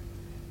 yeah.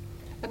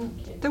 And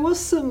there was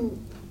some,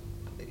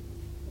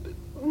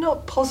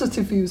 not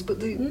positive views, but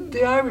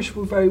the Irish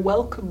were very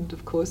welcomed,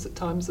 of course, at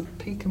times of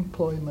peak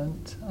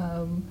employment.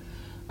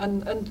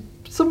 And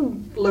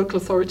some local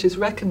authorities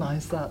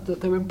recognised that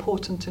they're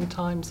important in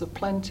times of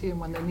plenty and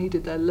when they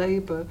needed their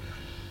labour.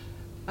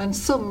 And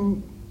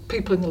some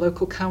people in the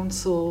local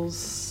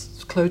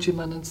councils,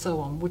 clergymen and so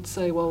on, would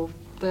say, well,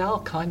 they are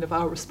kind of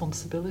our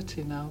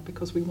responsibility now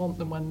because we want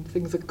them when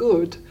things are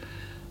good.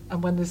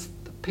 And when there's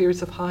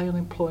periods of high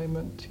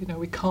unemployment,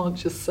 we can't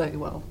just say,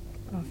 well,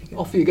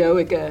 off you go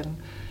again.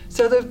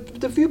 So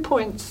the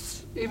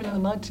viewpoints, even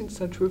in the 19th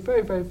century, were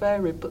very, very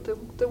varied, but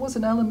there was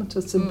an element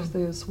of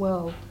sympathy as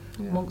well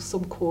amongst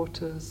some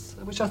quarters,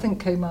 which I think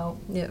came out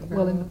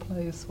well in the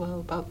play as well,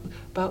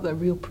 about their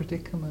real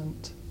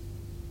predicament.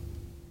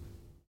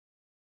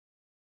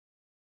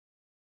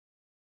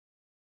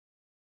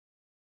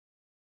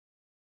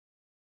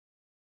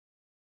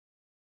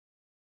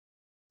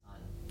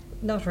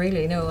 Not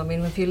really, no. I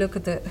mean, if you look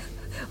at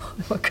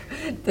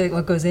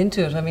what goes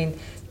into it, I mean,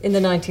 in the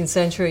 19th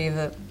century, you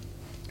have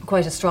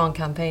quite a strong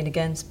campaign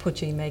against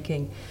putchie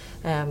making.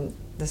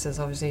 This is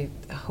obviously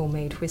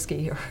homemade whiskey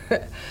here.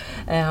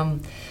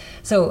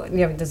 So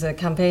there's a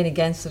campaign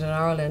against it in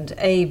Ireland,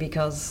 A,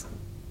 because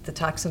the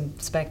tax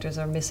inspectors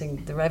are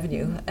missing the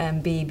revenue,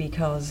 and B,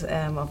 because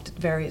of the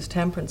various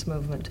temperance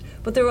movement.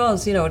 But there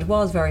was, it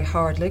was very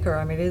hard liquor.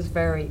 I mean, it is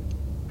very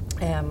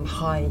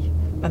high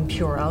and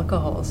pure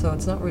alcohol, so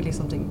it's not really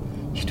something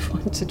you'd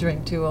want to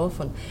drink too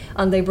often.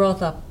 And they brought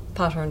that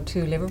pattern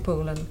to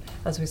Liverpool, and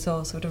as we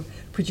saw, sort of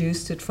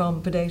produced it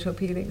from potato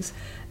peelings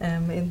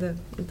in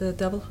the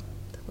double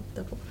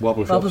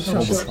wobble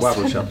shops.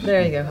 Wobble shops.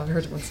 There you go. I've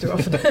heard it once too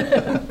often.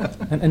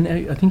 and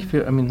I think if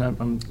you're,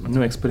 I'm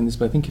no expert in this,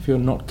 but I think if you're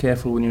not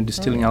careful when you're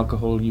distilling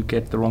alcohol, you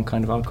get the wrong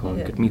kind of alcohol.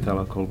 You get methyl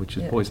alcohol, which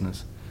is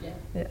poisonous.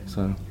 Yeah.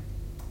 So.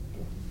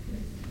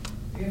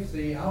 If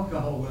the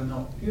alcohol were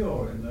not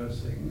pure in those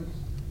things,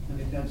 and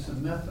it had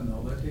some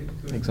methanol, that it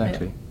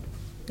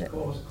could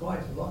cause quite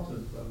a lot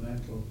of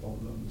mental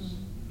problems.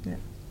 Yeah.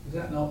 Is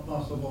that not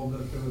possible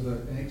that there was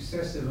an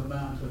excessive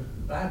amount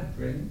of bad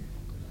drink,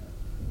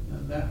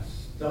 and that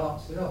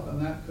starts it off,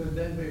 and that could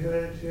then be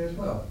hereditary as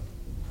well?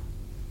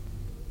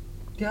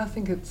 Yeah, I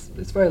think it's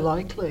very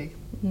likely.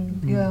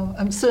 Mm-hmm. Yeah,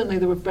 and certainly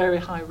there were very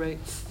high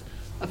rates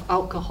of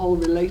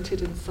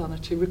alcohol-related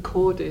insanity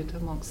recorded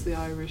amongst the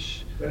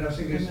Irish. But I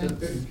think it's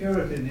the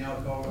purity in the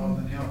alcohol rather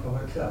than the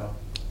alcohol itself.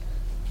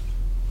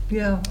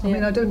 Yeah, I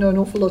mean, I don't know an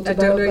awful lot about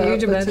that. I don't know a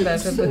huge amount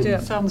about it, but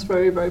it sounds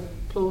very, very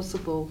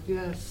plausible,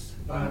 yes.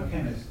 I'm a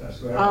chemist,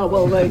 that's where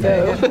well, there you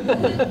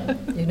go.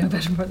 You know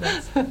better about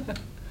that.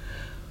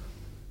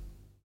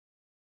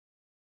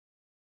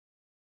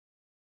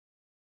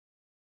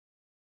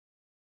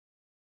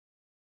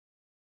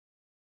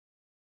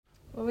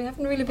 Well, we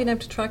haven't really been able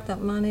to track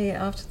that many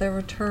after their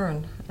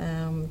return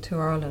to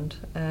Ireland.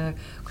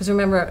 Because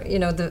remember,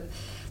 the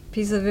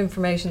pieces of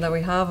information that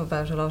we have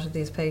about a lot of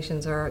these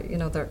patients are,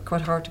 they're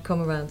quite hard to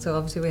come around. So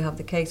obviously we have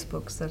the case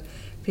books that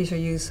Peter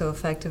used so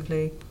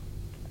effectively.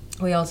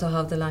 We also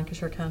have the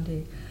Lancashire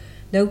County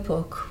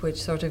notebook,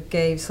 which sort of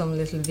gave some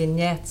little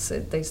vignettes.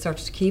 They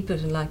started to keep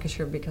it in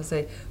Lancashire because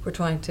they were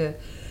trying to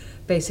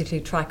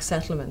basically track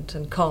settlement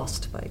and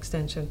cost by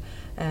extension.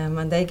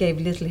 And they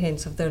gave little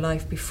hints of their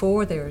life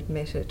before they were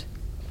admitted.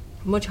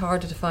 Much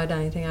harder to find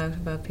anything out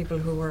about people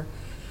who were,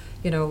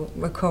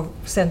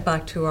 sent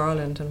back to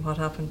Ireland and what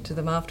happened to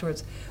them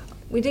afterwards.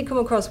 We did come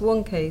across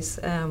one case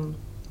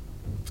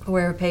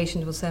where a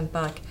patient was sent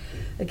back,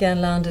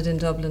 again landed in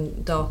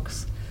Dublin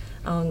docks,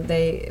 and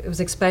it was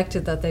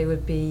expected that they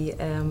would be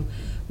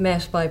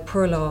met by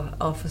poor law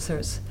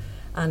officers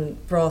and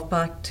brought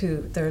back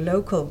to their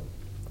local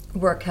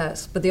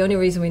workhouse. But the only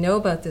reason we know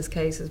about this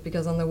case is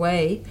because on the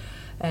way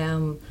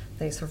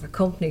they sort of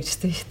accompanied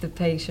the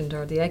patient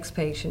or the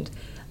ex-patient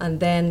and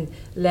then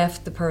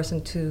left the person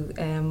to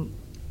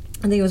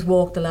I think it was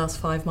walk the last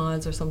 5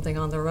 miles or something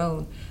on their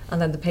own, and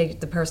then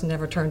the person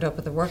never turned up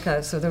at the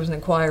workhouse, so there was an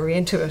inquiry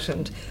into it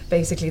and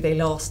basically they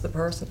lost the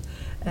person.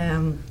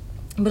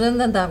 But other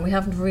than that, we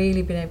haven't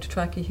really been able to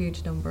track a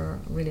huge number,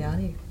 really,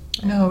 any.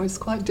 No, it's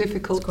quite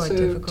difficult,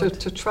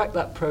 to track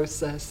that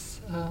process.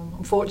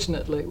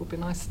 Unfortunately, it would be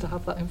nice to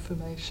have that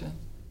information.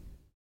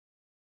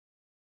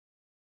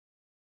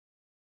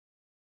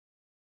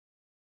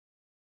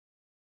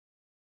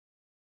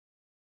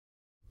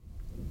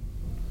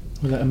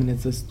 Well, I mean,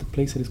 it's the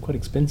place that is quite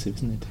expensive,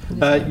 isn't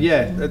it?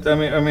 Yeah,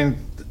 I mean,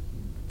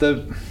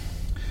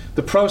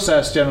 the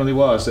process generally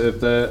was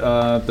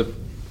the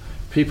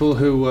people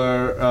who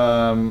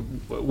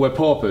were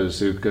paupers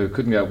who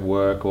couldn't get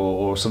work,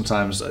 or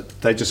sometimes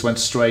they just went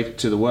straight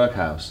to the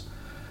workhouse,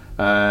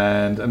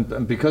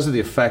 and because of the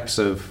effects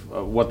of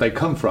what they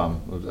come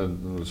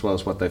from, as well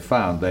as what they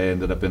found, they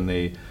ended up in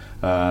the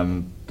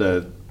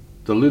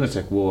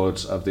lunatic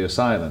wards of the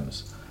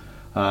asylums.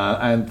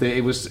 And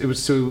it was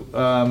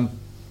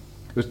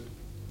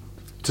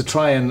to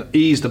try and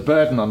ease the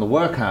burden on the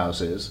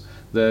workhouses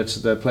that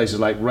the places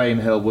like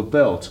Rainhill were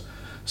built.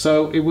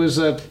 So it was,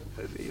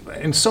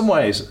 in some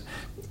ways,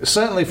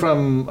 certainly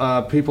from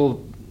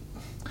people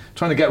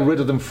trying to get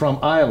rid of them from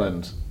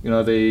Ireland.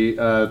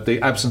 The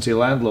absentee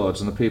landlords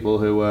and the people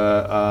who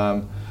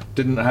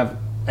didn't have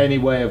any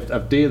way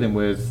of dealing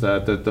with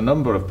the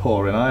number of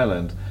poor in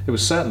Ireland. It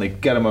was certainly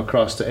get them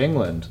across to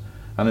England,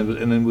 and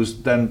it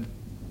was then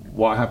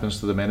what happens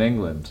to them in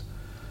England.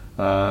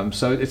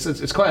 So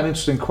it's quite an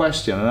interesting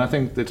question, and I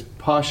think it's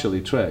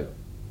partially true.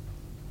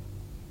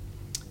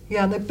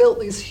 Yeah, and they built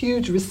these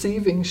huge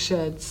receiving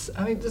sheds.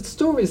 I mean, the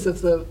stories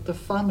of the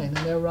famine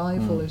and the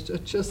arrival are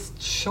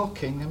just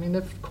shocking. I mean,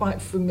 they're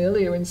quite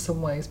familiar in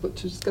some ways, but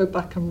to just go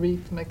back and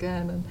read them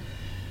again. And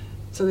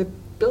so they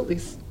built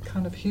these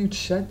kind of huge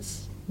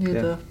sheds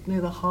near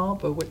the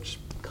harbour, which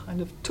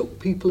kind of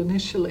took people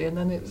initially, and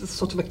then it was a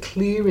sort of a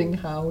clearing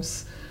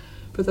house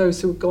for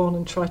those who would go on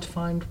and try to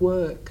find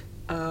work,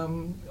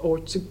 or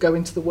to go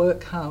into the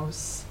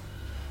workhouse.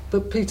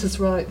 But Peter's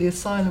right, the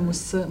asylum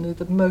was certainly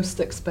the most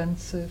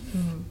expensive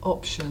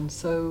option,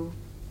 so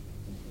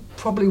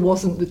probably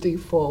wasn't the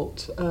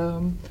default.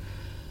 I'm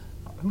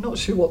not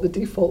sure what the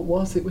default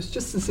was. It was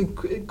just this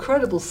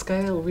incredible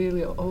scale,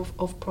 really,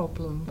 of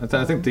problem.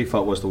 I think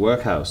default was the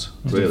workhouse,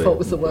 really. Default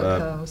was the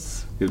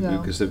workhouse.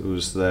 Because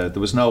there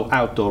was no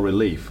outdoor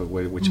relief,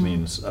 which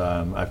means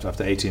after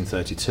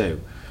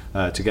 1832,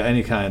 to get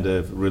any kind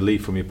of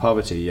relief from your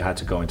poverty, you had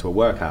to go into a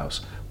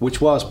workhouse, which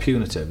was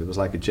punitive. It was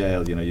like a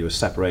jail. You were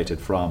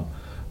separated from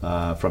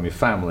your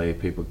family.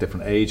 People of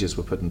different ages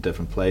were put in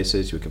different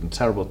places. You were given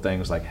terrible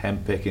things like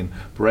hemp picking,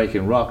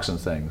 breaking rocks and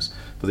things.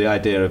 But the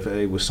idea of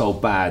it was so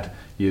bad,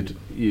 you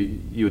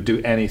would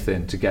do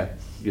anything to get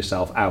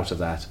yourself out of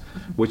that,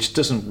 which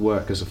doesn't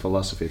work as a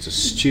philosophy. It's a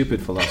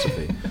stupid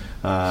philosophy,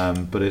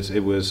 but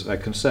it was a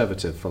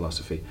conservative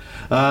philosophy.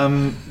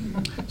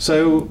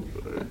 So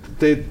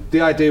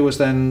the idea was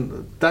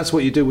then, that's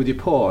what you do with your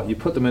poor. You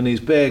put them in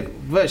these big,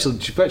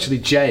 virtually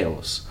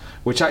jails,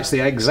 which actually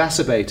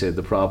exacerbated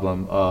the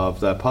problem of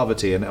their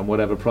poverty and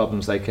whatever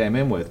problems they came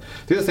in with.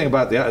 The other thing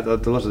about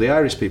a lot of the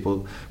Irish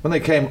people, when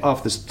they came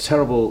off this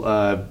terrible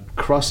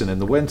crossing in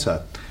the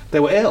winter, they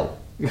were ill.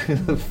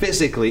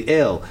 Physically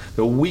ill.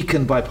 They were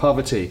weakened by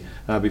poverty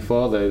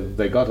before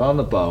they got on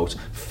the boat,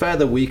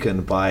 further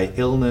weakened by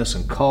illness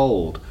and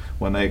cold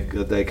when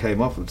they came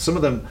off. Some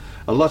of them,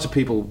 a lot of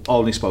people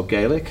only spoke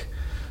Gaelic,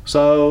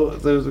 so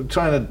they're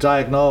trying to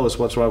diagnose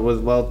what's wrong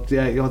with,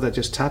 they're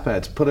just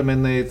tapheads. Put them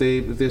in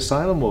the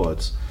asylum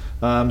wards.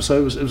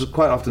 So it was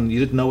quite often you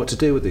didn't know what to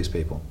do with these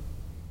people.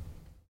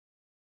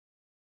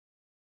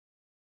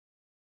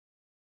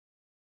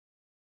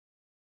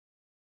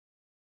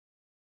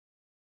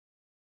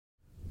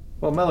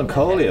 Well,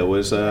 melancholia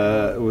was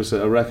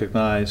a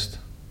recognised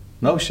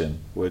notion,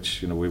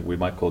 which we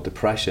might call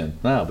depression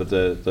now, but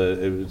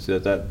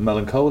that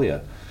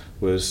melancholia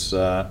was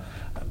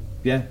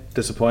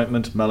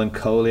disappointment,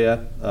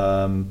 melancholia,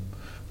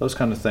 those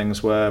kind of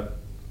things where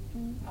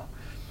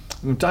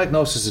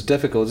diagnosis is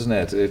difficult, isn't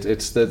it?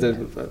 It's I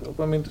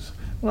mean,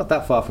 we're not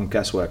that far from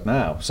guesswork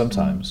now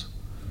sometimes,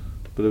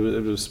 but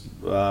it was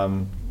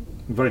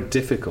very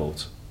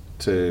difficult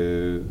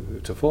to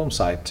form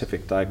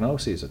scientific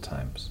diagnoses at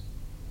times.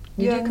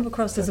 You do come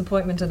across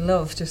disappointment and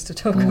love, just to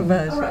talk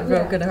about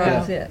broken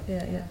hearts. Yeah.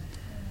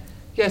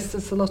 Yes,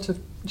 there's a lot of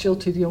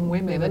jilted young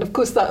women, and of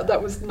course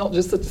that was not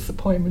just the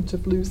disappointment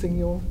of losing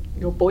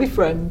your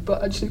boyfriend,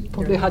 but actually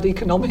probably had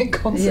economic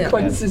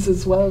consequences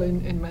as well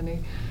in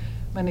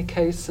many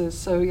cases.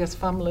 So yes,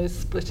 families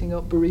splitting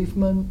up,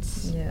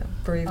 bereavements. Yeah,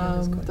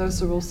 bereavement is quite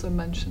those are also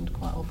mentioned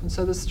quite often.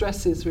 So the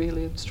stresses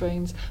really and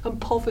strains, and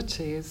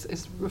poverty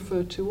is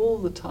referred to all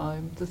the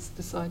time.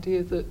 This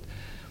idea that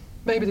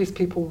maybe these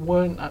people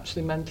weren't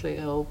actually mentally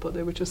ill, but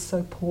they were just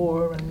so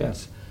poor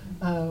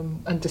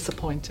and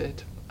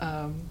disappointed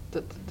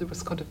that they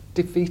was kind of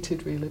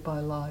defeated really by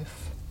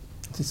life.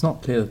 It's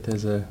not clear that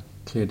there's a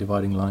clear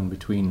dividing line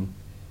between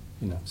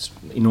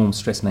enormous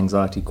stress and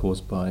anxiety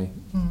caused by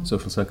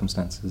social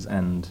circumstances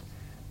and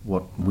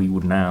what we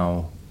would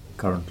now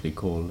currently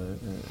call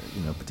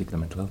a particular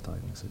mental health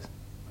diagnosis.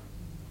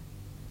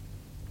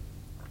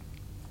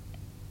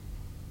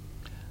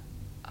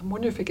 I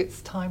wonder if it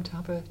gets time to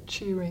have a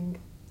cheering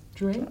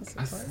drink.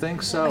 I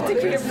think so. I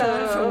think we're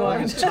fine for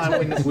one. It's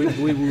time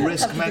we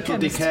risk mental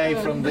decay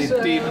from the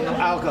demon of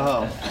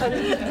alcohol.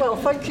 Well,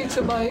 thank you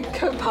to my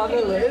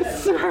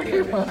co-panelists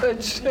very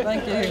much.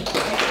 Thank you.